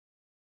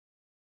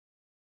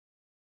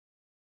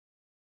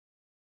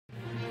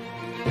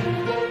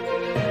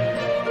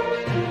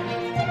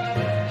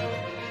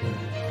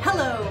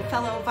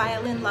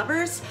violin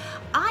lovers.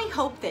 I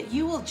hope that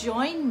you will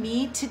join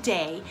me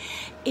today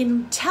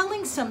in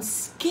telling some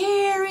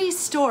scary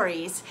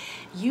stories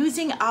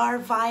using our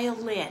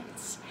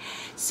violins.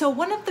 So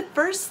one of the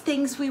first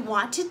things we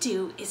want to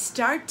do is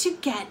start to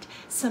get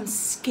some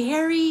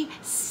scary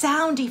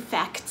sound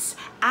effects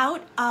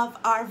out of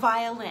our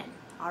violin.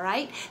 All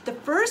right, the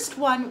first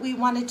one we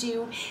want to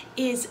do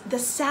is the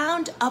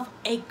sound of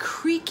a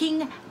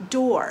creaking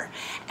door.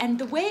 And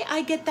the way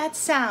I get that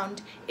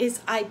sound is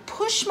I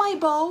push my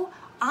bow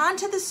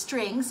onto the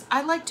strings.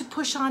 I like to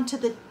push onto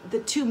the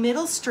two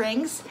middle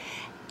strings,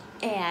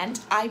 and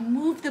I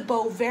move the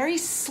bow very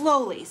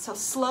slowly. So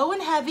slow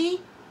and heavy.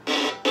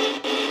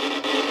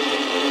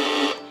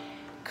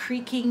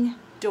 Creaking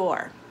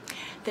door.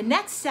 The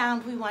next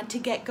sound we want to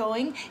get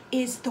going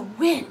is the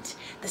wind,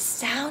 the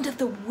sound of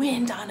the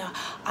wind on a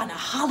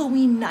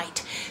Halloween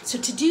night. So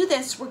to do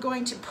this, we're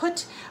going to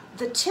put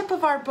the tip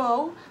of our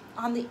bow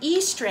on the E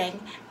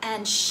string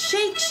and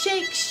shake,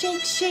 shake,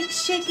 shake, shake,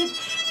 shake it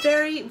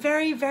very,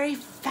 very, very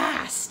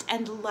fast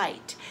and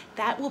light.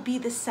 That will be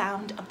the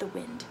sound of the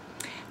wind.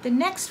 The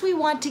next we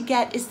want to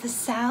get is the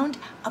sound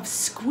of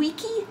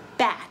squeaky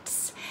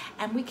bats.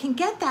 And we can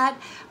get that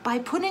by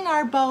putting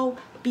our bow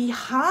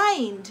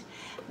behind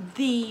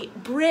the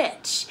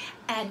bridge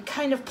and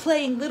kind of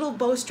playing little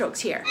bow strokes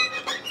here.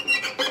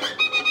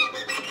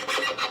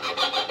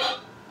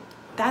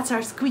 That's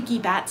our squeaky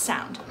bat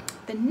sound.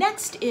 The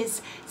next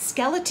is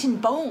skeleton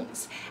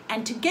bones.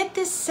 And to get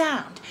this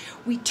sound,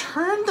 we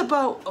turn the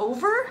bow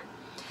over.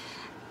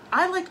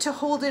 I like to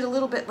hold it a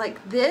little bit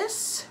like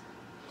this,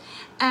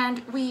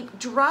 and we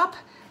drop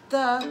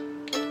the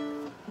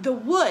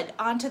wood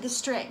onto the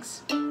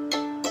strings.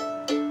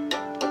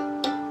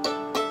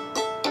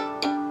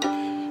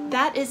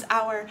 That is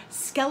our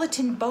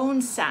skeleton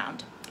bone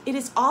sound. It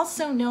is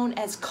also known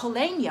as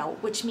colegno,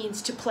 which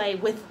means to play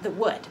with the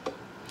wood.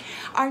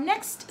 Our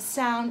next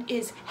sound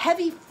is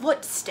heavy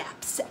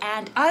footsteps,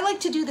 and I like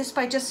to do this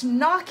by just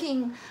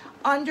knocking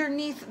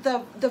underneath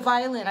the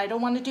violin. I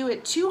don't want to do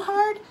it too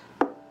hard,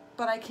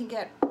 but I can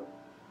get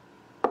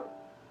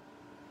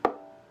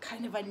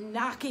kind of a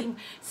knocking,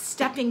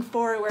 stepping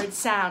forward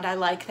sound. I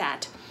like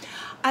that.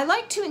 I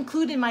like to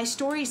include in my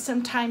stories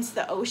sometimes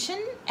the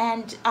ocean,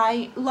 and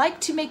I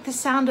like to make the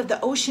sound of the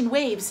ocean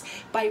waves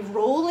by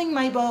rolling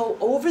my bow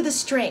over the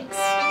strings.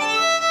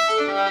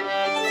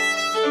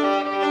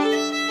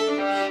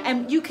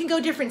 And you can go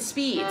different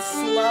speeds,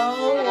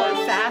 slow or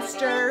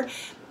faster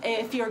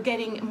if you're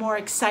getting more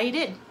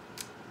excited.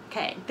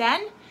 Okay,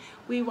 then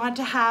we want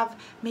to have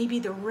maybe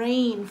the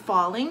rain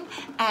falling,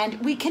 and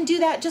we can do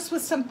that just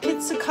with some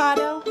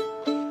pizzicato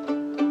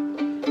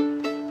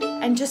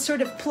and just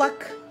sort of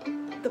pluck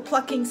the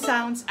plucking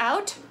sounds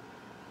out.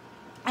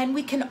 And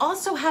we can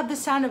also have the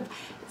sound of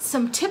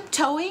some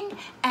tiptoeing,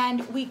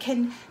 and we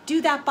can do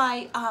that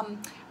by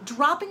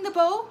dropping the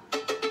bow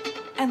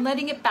and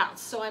letting it bounce.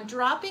 So I'm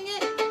dropping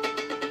it,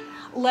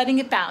 letting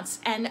it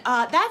bounce, and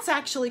that's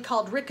actually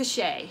called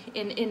ricochet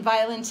in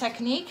violin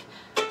technique.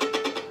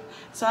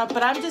 So,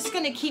 but I'm just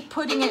going to keep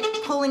pulling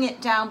it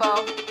down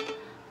bow.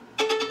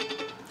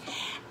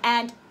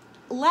 And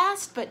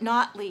last but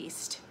not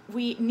least,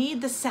 we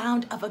need the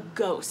sound of a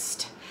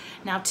ghost.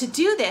 Now to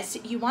do this,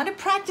 you want to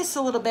practice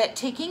a little bit,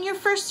 taking your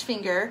first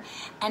finger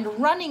and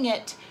running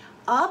it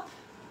up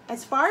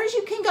as far as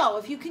you can go.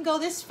 If you can go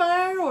this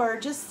far or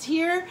just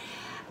here,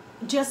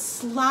 just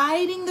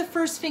sliding the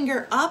first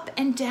finger up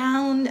and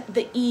down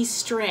the E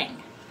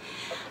string.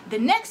 The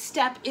next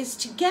step is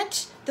to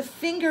get the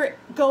finger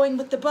going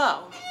with the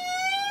bow.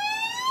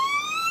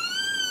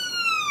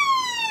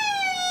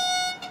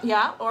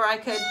 Yeah, or I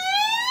could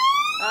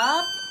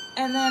up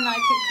and then I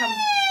could come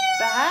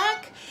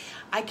back.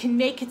 I can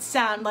make it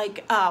sound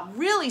like a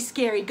really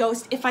scary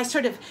ghost if I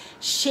sort of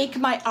shake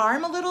my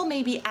arm a little,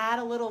 maybe add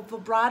a little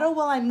vibrato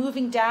while I'm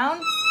moving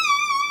down,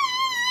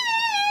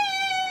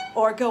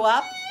 or go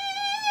up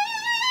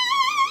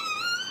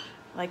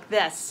like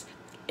this.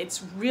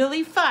 It's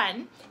really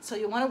fun, so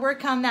you want to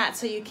work on that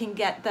so you can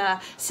get the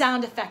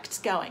sound effects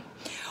going.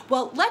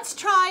 Well, let's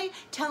try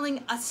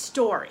telling a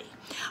story.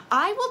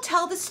 I will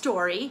tell the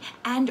story,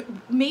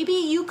 and maybe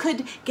you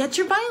could get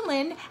your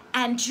violin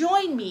and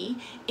join me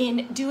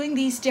in doing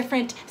these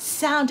different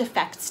sound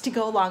effects to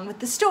go along with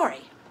the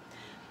story.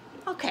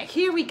 Okay,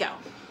 here we go.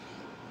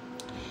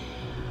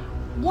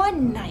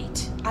 One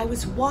night, I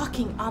was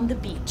walking on the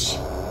beach,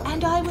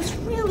 and I was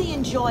really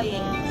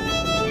enjoying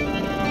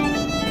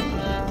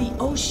the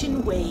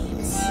ocean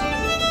waves.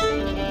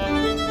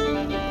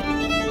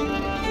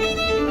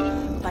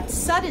 But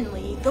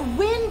suddenly, the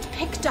wind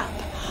picked up,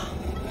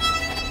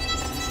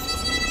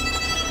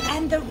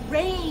 and the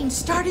rain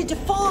started to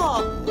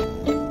fall.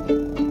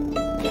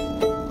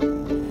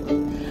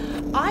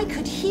 I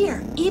could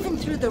hear, even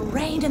through the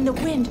rain and the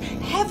wind,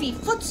 heavy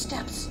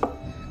footsteps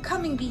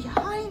coming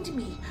behind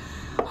me.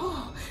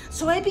 Oh,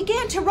 so I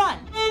began to run.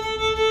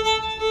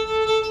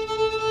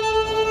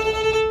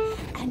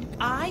 And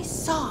I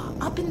saw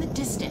up in the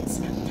distance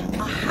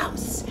a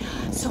house.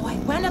 So I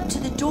went up to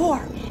the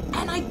door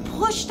and I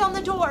pushed on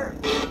the door.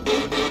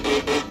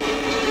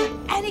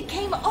 And it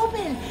came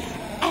open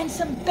and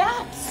some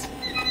bats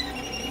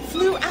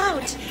flew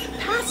out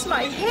past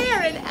my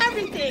hair and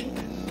everything.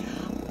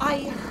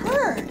 I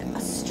heard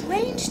a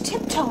strange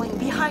tiptoeing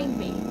behind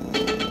me.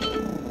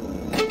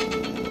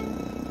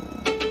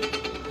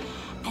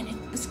 And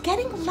it was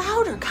getting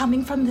louder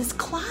coming from this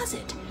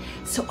closet.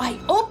 So I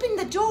opened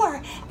the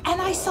door and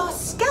I saw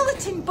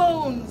skeleton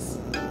bones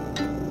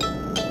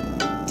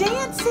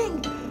dancing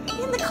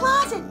in the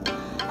closet.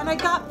 And I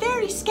got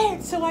very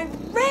scared, so I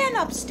ran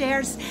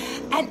upstairs,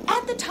 and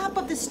at the top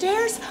of the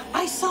stairs,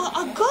 I saw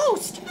a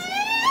ghost.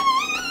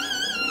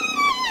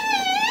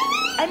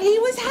 And he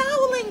was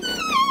howling.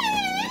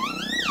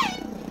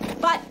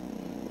 But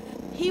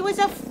he was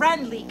a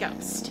friendly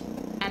ghost,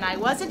 and I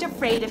wasn't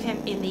afraid of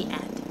him in the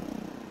end.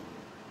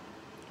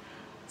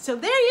 So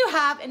there you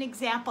have an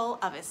example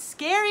of a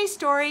scary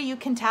story you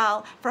can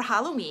tell for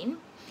Halloween.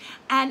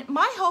 And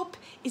my hope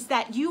is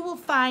that you will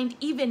find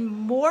even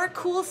more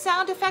cool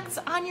sound effects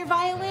on your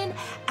violin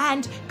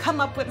and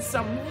come up with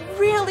some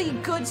really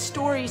good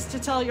stories to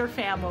tell your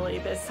family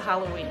this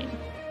Halloween.